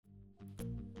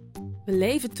We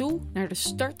leven toe naar de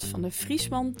start van de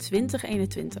Friesman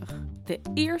 2021. De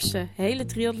eerste hele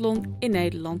triathlon in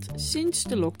Nederland sinds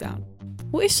de lockdown.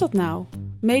 Hoe is dat nou,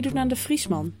 meedoen aan de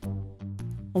Friesman?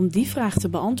 Om die vraag te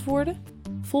beantwoorden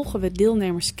volgen we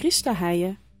deelnemers Christa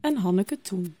Heijen en Hanneke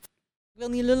Toen. Ik wil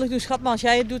niet lullig doen, schat, maar als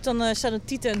jij het doet, dan staat een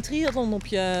titel en triathlon op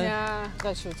je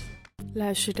kruiswoord.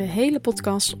 Luister de hele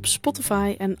podcast op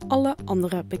Spotify en alle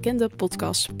andere bekende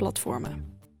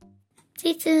podcastplatformen.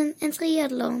 Tieten en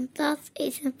Triathlon, dat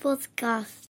is een podcast.